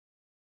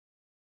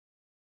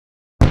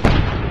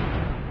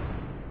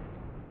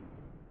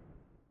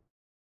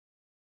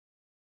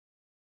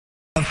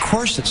Of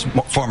course it's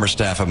former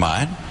staff of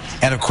mine,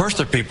 and of course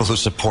there are people who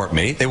support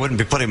me. They wouldn't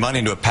be putting money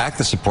into a PAC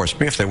that supports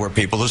me if there were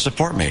people who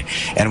support me.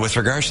 And with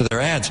regards to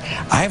their ads,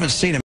 I haven't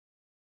seen them.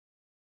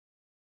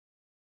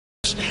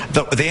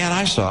 The ad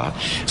I saw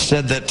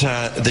said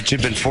that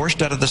you'd been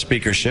forced out of the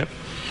speakership.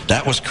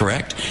 That was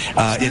correct.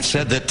 It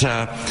said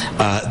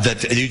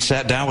that you'd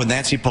sat down with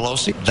Nancy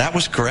Pelosi. That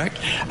was correct.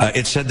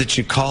 It said that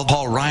you called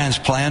Paul Ryan's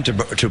plan to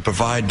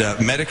provide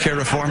Medicare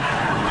reform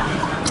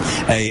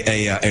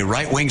a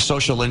right-wing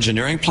social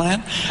engineering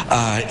plan.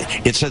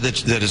 It said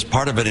that as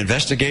part of an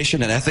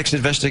investigation, an ethics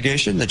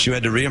investigation, that you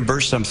had to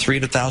reimburse some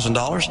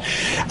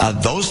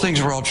 $300,000. Those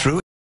things were all true.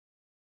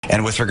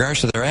 And with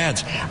regards to their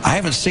ads, I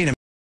haven't seen them.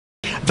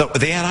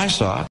 The ad I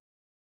saw